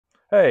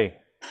Hey,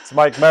 it's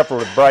Mike Mepper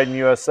with Bridon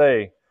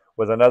USA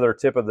with another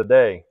tip of the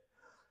day.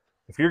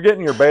 If you're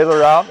getting your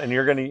baler out and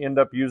you're going to end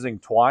up using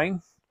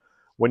twine,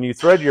 when you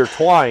thread your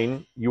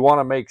twine, you want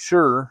to make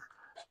sure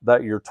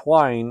that your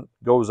twine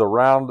goes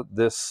around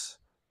this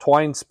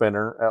twine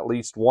spinner at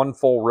least one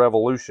full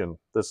revolution.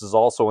 This is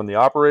also in the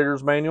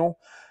operator's manual.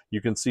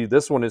 You can see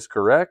this one is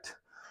correct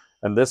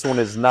and this one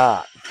is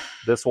not.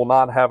 This will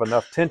not have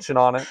enough tension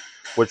on it,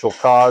 which will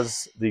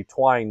cause the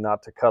twine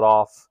not to cut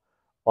off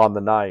on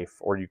the knife,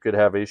 or you could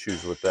have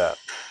issues with that.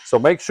 So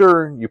make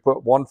sure you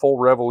put one full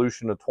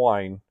revolution of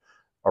twine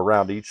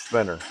around each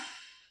spinner.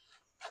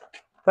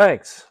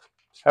 Thanks.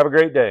 Have a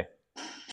great day.